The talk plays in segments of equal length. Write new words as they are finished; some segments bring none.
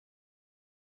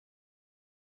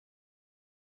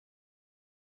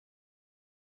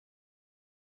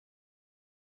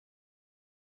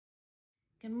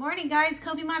Good morning, guys.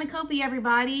 Kopi Monokopi,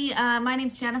 everybody. My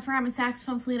name's Jennifer. I'm a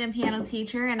saxophone, flute, and piano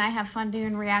teacher, and I have fun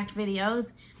doing React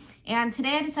videos. And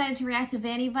today I decided to react to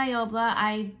Vanny Vabiola.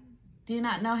 I do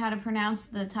not know how to pronounce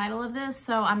the title of this,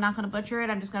 so I'm not going to butcher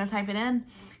it. I'm just going to type it in,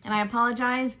 and I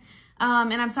apologize.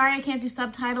 And I'm sorry I can't do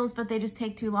subtitles, but they just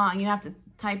take too long. You have to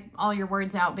type all your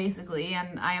words out, basically,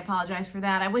 and I apologize for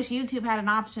that. I wish YouTube had an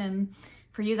option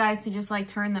for you guys to just, like,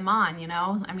 turn them on, you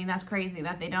know? I mean, that's crazy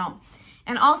that they don't.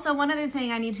 And also, one other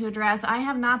thing I need to address, I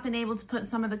have not been able to put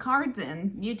some of the cards in.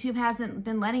 YouTube hasn't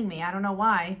been letting me. I don't know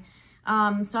why.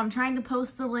 So I'm trying to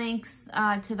post the links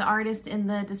to the artist in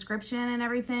the description and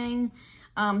everything.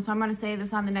 So I'm going to say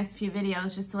this on the next few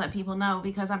videos just to let people know,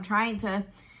 because I'm trying to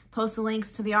post the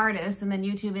links to the artist and then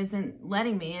YouTube isn't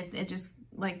letting me. It just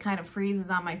like kind of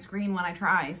freezes on my screen when I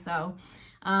try. So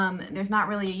there's not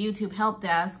really a YouTube help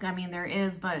desk. I mean, there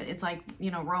is, but it's like,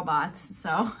 you know, robots.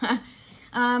 So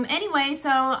anyway, so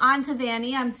on to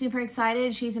Vanny. I'm super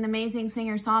excited. She's an amazing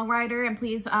singer-songwriter, and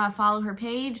please follow her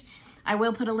page. I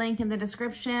will put a link in the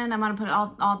description. I'm going to put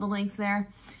all the links there.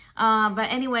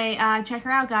 But anyway, check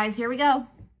her out, guys. Here we go.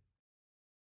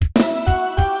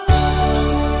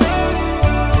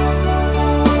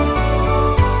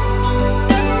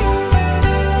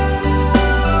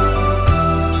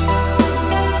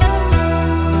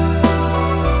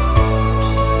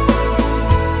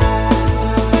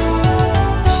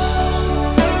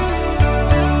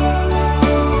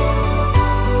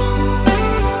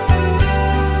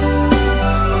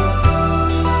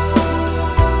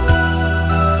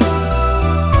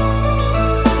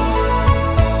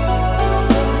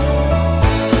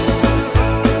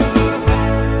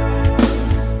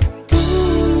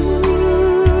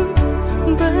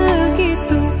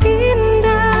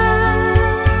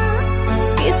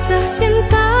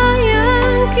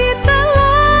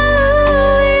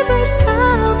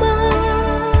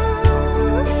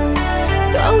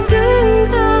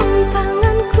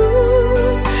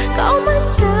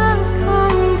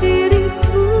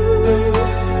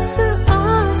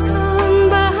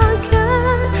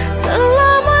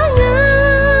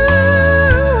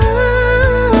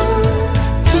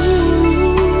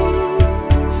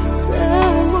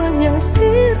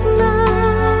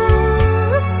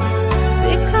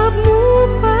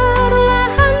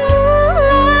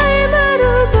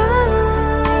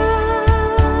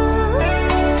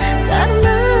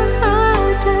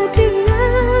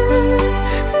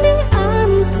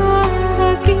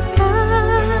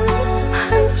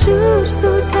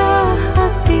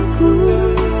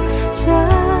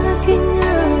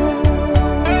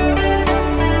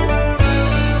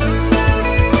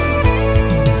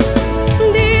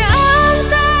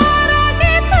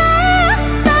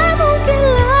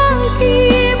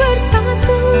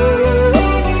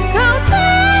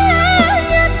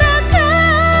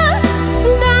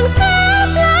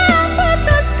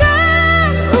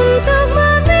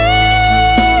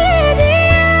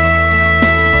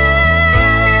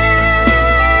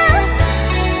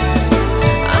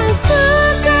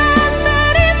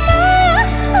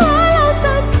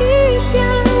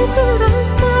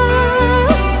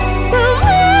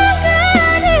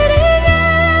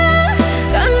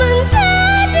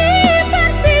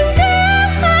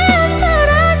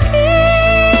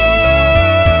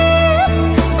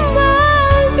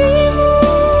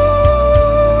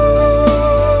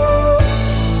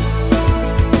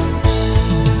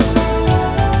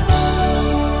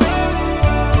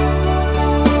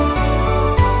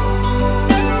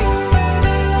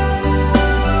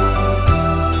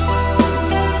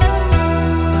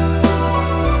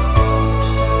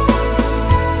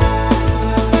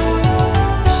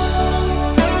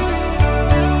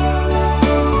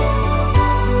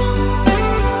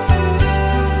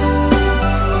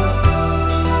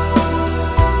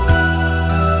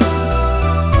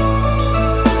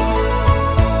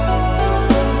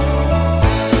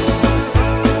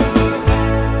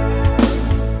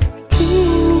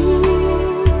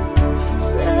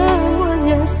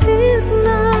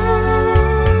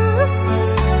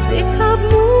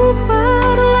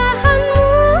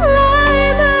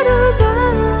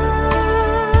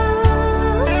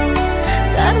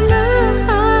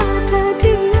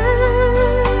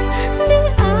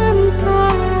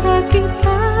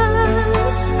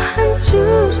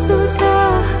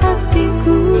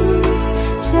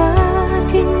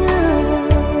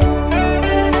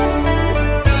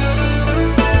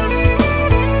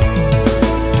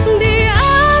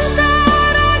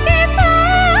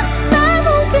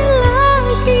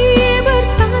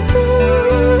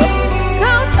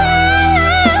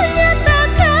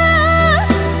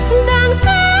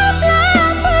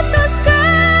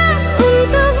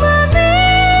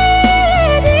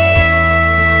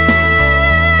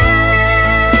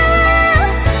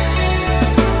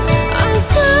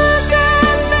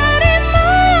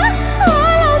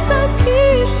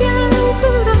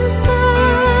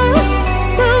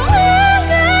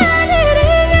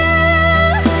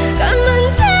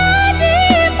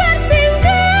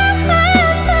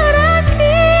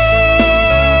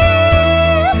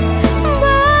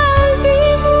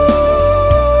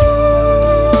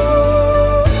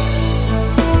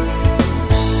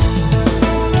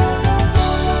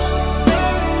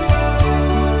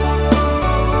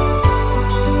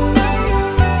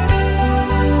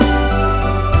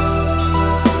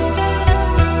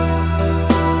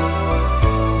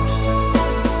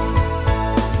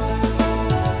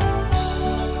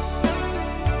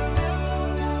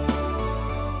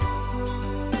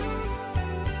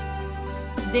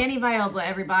 Vanny Vabiola,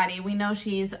 everybody. We know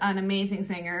she's an amazing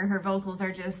singer. Her vocals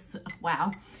are just,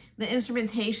 wow. The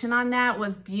instrumentation on that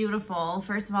was beautiful.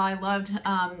 First of all, I loved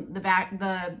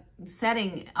the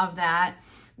setting of that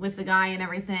with the guy and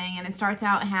everything, and it starts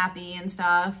out happy and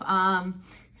stuff.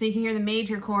 So you can hear the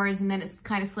major chords, and then it's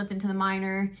kind of slip into the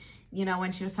minor, you know,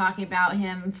 when she was talking about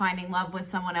him finding love with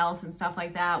someone else and stuff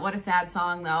like that. What a sad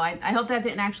song, though. I hope that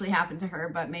didn't actually happen to her,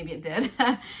 but maybe it did.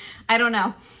 I don't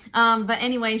know. But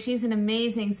anyway, she's an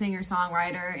amazing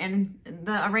singer-songwriter, and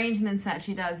the arrangements that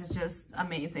she does is just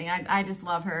amazing. I just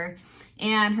love her.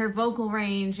 And her vocal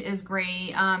range is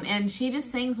great. And she just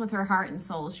sings with her heart and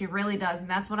soul. She really does. And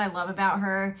that's what I love about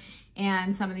her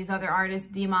and some of these other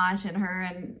artists, Dimash and her,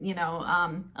 and, you know,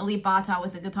 Ali Bata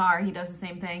with the guitar. He does the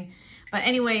same thing. But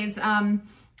anyways,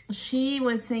 she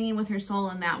was singing with her soul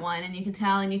in that one, and you could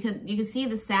tell, and you could see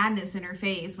the sadness in her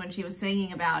face when she was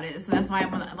singing about it. So that's why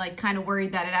I'm like kind of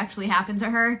worried that it actually happened to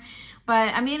her.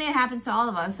 But I mean, it happens to all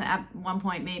of us at one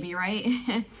point, maybe, right?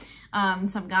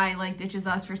 Some guy like ditches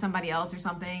us for somebody else or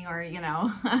something, or, you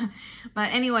know.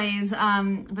 But anyways,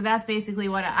 but that's basically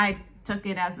what I took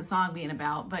it as the song being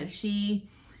about. But she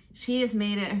just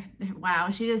made it, wow,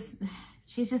 she's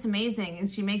just amazing, and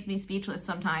she makes me speechless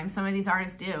sometimes. Some of these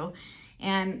artists do.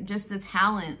 And just the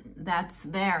talent that's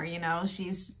there, you know,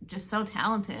 she's just so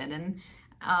talented. And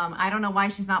I don't know why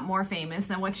she's not more famous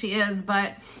than what she is,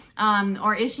 but,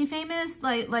 or is she famous?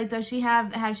 Like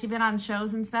has she been on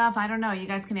shows and stuff? I don't know. You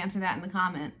guys can answer that in the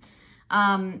comment.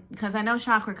 Because I know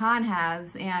Shakra Khan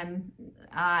has, and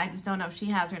I just don't know if she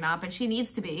has or not, but she needs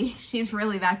to be. She's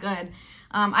really that good.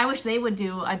 I wish they would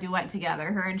do a duet together,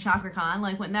 her and Shakra Khan.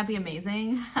 Like, wouldn't that be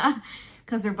amazing?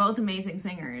 Because they're both amazing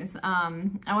singers.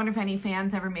 I wonder if any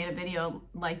fans ever made a video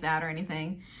like that or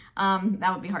anything.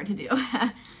 That would be hard to do.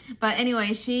 But anyway,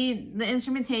 the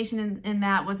instrumentation in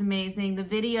that was amazing. The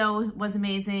video was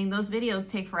amazing. Those videos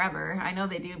take forever. I know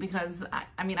they do, because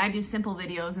I mean, I do simple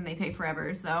videos and they take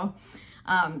forever. So,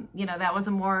 you know, that was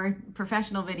a more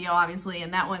professional video, obviously,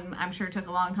 and that one I'm sure took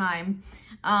a long time.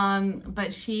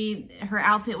 But her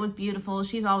outfit was beautiful.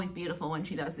 She's always beautiful when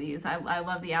she does these. I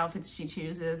love the outfits she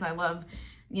chooses. I love,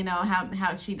 you know,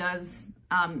 how she does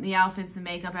the outfits, the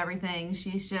makeup, everything.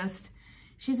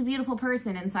 She's a beautiful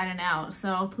person inside and out.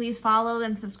 So please follow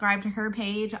and subscribe to her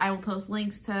page. I will post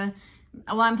links to,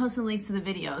 well, I'm posting links to the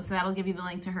video, so that'll give you the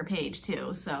link to her page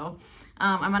too. So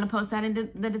I'm going to post that in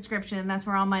the description. That's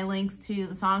where all my links to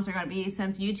the songs are going to be,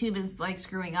 since YouTube is like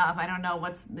screwing up. I don't know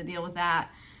what's the deal with that.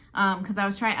 Because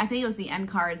I think it was the end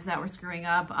cards that were screwing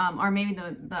up, or maybe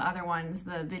the other ones,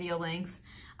 the video links.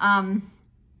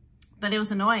 But it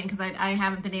was annoying because I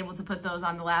haven't been able to put those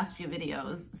on the last few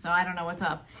videos, so I don't know what's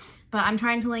up. But I'm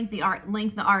trying to link the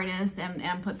artists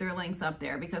and put their links up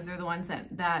there, because they're the ones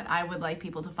that I would like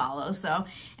people to follow. So,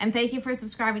 and thank you for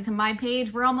subscribing to my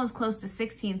page. We're almost close to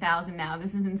 16,000 now.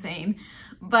 This is insane,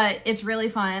 but it's really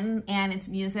fun, and it's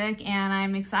music, and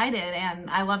I'm excited, and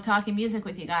I love talking music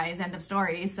with you guys. End of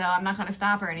story. So I'm not going to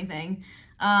stop or anything.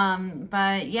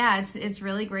 But yeah, it's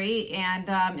really great. And,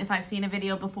 if I've seen a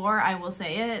video before, I will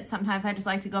say it. Sometimes I just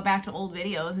like to go back to old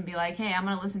videos and be like, hey, I'm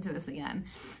going to listen to this again.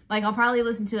 Like, I'll probably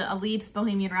listen to Alip's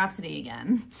Bohemian Rhapsody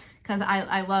again, because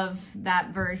I love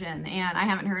that version, and I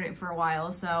haven't heard it for a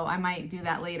while, so I might do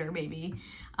that later, maybe.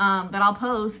 But I'll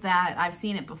post that I've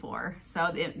seen it before, so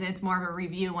it's more of a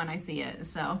review when I see it.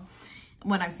 So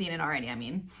when I've seen it already, I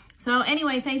mean. So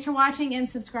anyway, thanks for watching and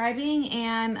subscribing,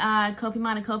 and Kopi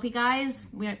Mana Kopi, guys.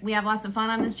 We have lots of fun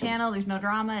on this channel. There's no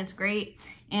drama. It's great.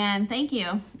 And thank you.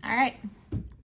 All right.